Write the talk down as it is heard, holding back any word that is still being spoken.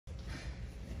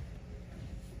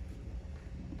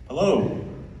Hello.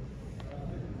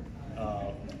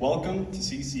 Welcome to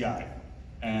CECI,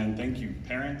 and thank you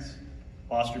parents,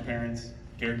 foster parents,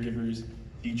 caregivers,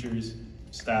 teachers,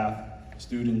 staff,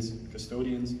 students,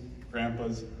 custodians,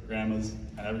 grandpas, grandmas,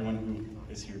 and everyone who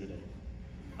is here today.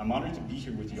 I'm honored to be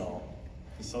here with you all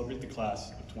to celebrate the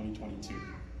class of 2022.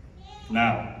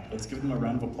 Now, let's give them a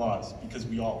round of applause because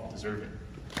we all deserve it.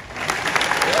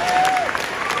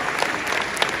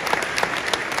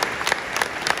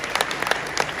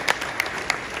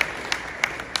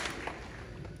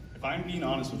 If I'm being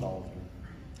honest with all of you,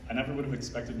 I never would have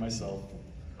expected myself,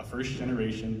 a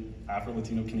first-generation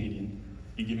Afro-Latino Canadian,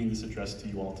 be giving this address to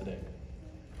you all today.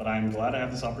 But I am glad I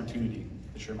have this opportunity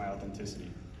to share my authenticity.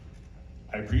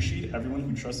 I appreciate everyone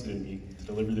who trusted in me to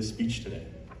deliver this speech today,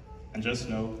 and just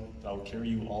know that I will carry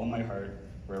you all in my heart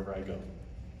wherever I go.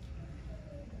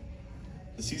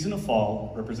 The season of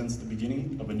fall represents the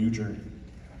beginning of a new journey,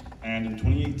 and in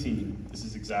 2018, this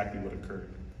is exactly what occurred.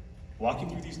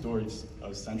 Walking through these doors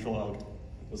of Central Elgin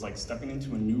was like stepping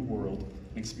into a new world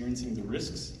and experiencing the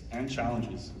risks and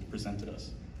challenges it presented us.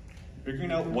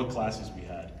 Figuring out what classes we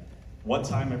had, what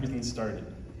time everything started,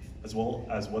 as well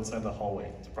as what side of the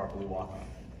hallway to properly walk on.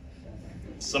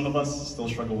 Some of us still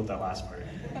struggle with that last part.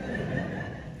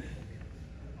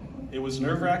 It was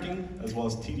nerve-wracking as well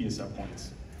as tedious at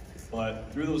points,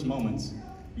 but through those moments,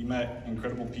 we met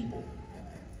incredible people,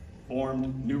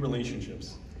 formed new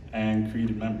relationships, and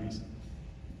created memories.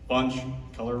 Bunch,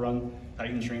 color run,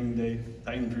 Titan training day,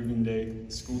 Titan proving day,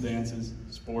 school dances,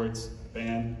 sports,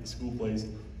 band, school plays,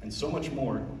 and so much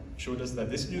more showed us that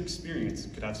this new experience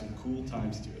could have some cool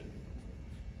times to it.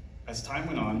 As time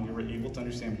went on, we were able to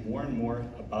understand more and more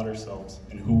about ourselves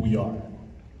and who we are.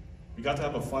 We got to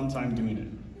have a fun time doing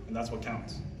it, and that's what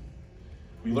counts.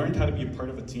 We learned how to be a part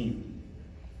of a team,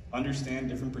 understand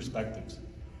different perspectives,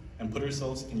 and put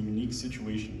ourselves in unique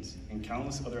situations and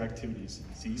countless other activities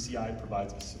CECI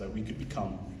provides us so that we could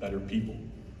become better people.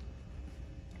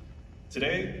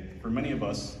 Today, for many of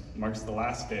us, marks the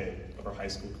last day of our high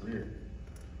school career.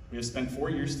 We have spent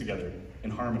 4 years together in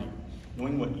harmony,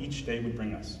 knowing what each day would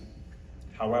bring us.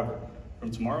 However, from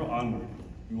tomorrow onward,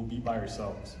 we will be by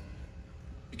ourselves,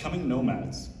 becoming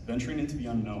nomads, venturing into the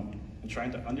unknown, and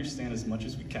trying to understand as much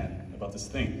as we can about this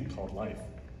thing called life.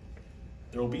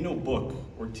 There will be no book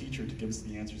or teacher to give us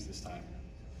the answers this time.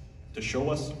 To show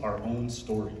us our own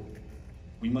story,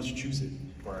 we must choose it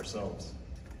for ourselves.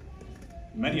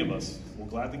 Many of us will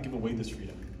gladly give away this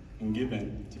freedom and give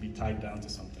in to be tied down to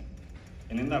something.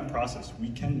 And in that process,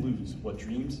 we can lose what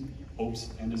dreams,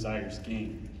 hopes, and desires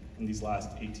gain in these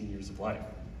last 18 years of life.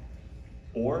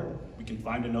 Or we can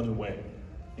find another way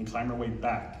and climb our way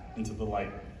back into the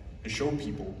light to show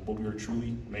people what we are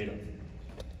truly made of.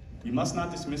 We must not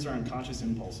dismiss our unconscious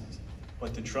impulses,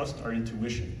 but to trust our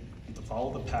intuition and to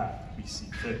follow the path we see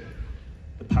fit.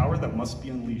 The power that must be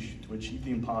unleashed to achieve the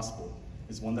impossible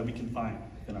is one that we can find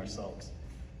within ourselves.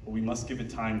 But we must give it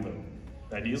time though.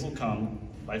 The ideas will come,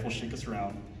 life will shake us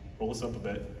around, roll us up a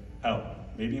bit, hell,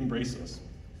 maybe embrace us,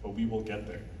 but we will get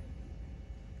there.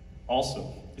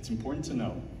 Also, it's important to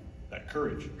know that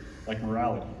courage, like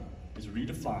morality, is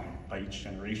redefined by each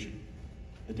generation.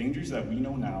 The dangers that we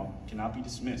know now cannot be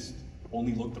dismissed,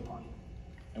 only looked upon.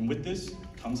 And with this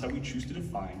comes how we choose to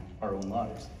define our own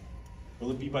lives.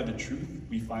 Will it be by the truth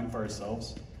we find for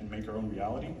ourselves and make our own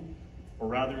reality, or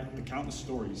rather the countless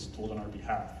stories told on our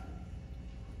behalf?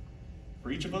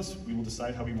 For each of us, we will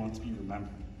decide how we want to be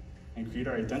remembered and create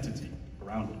our identity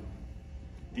around it.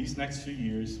 These next few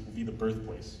years will be the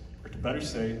birthplace, or to better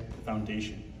say, the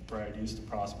foundation for our ideas to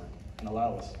prosper and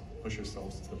allow us to push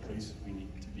ourselves to the place we need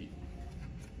to be.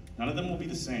 None of them will be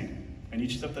the same, and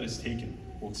each step that is taken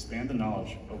will expand the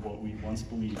knowledge of what we once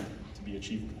believed to be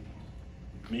achievable,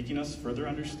 making us further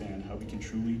understand how we can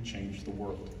truly change the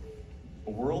world. A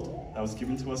world that was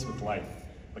given to us with life,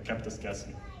 but kept us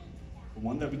guessing. But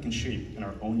one that we can shape in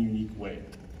our own unique way.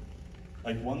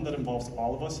 Like one that involves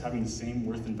all of us having the same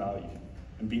worth and value,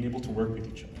 and being able to work with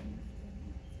each other.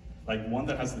 Like one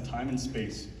that has the time and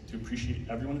space to appreciate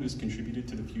everyone who has contributed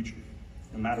to the future,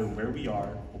 no matter where we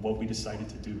are or what we decided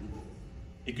to do.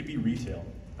 It could be retail,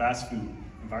 fast food,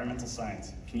 environmental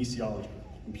science, kinesiology,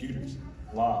 computers,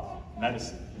 law,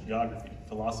 medicine, geography,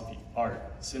 philosophy, art,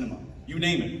 cinema, you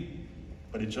name it.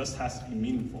 But it just has to be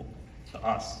meaningful to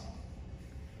us.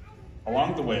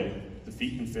 Along the way,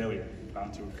 defeat and failure are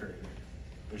bound to occur.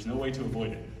 There's no way to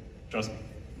avoid it, trust me.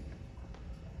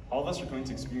 All of us are going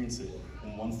to experience it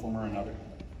in one form or another.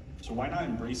 So why not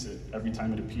embrace it every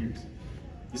time it appears?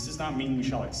 This does not mean we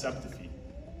shall accept defeat,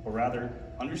 but rather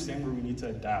understand where we need to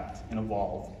adapt and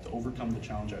evolve to overcome the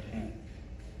challenge at hand.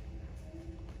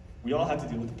 We all had to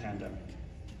deal with the pandemic,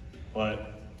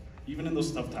 but Even in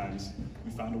those tough times,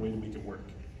 we found a way to make it work.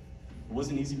 It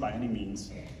wasn't easy by any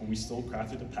means, but we still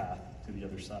crafted a path to the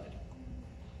other side.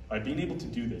 By being able to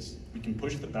do this, we can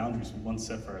push the boundaries we once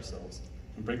set for ourselves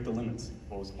and break the limits of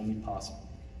what was only possible.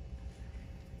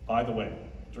 By the way,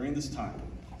 during this time,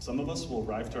 some of us will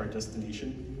arrive to our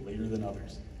destination later than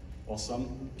others, while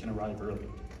some can arrive early.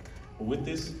 But with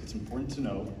this, it's important to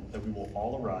know that we will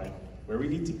all arrive where we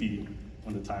need to be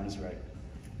when the time is right.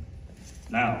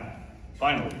 Now,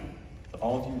 finally, to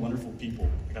all of you wonderful people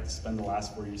I got to spend the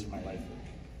last 4 years of my life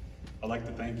with, I'd like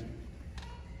to thank you.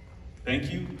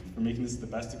 Thank you for making this the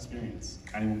best experience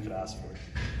anyone could ask for.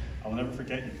 I will never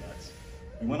forget you guys.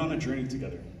 We went on a journey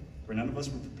together where none of us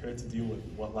were prepared to deal with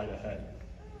what lied ahead,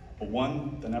 but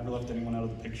one that never left anyone out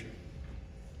of the picture.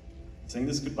 Saying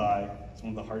this goodbye is one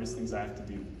of the hardest things I have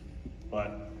to do,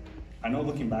 but I know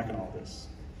looking back on all this,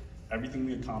 everything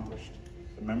we accomplished,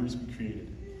 the memories we created,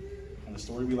 and the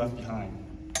story we left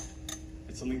behind,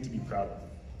 it's something to be proud of.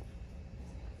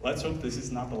 Let's hope this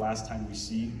is not the last time we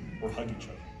see or hug each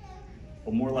other,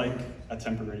 but more like a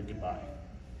temporary goodbye.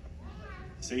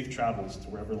 Safe travels to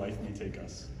wherever life may take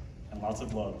us, and lots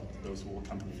of love to those who will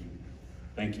accompany you.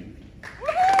 Thank you.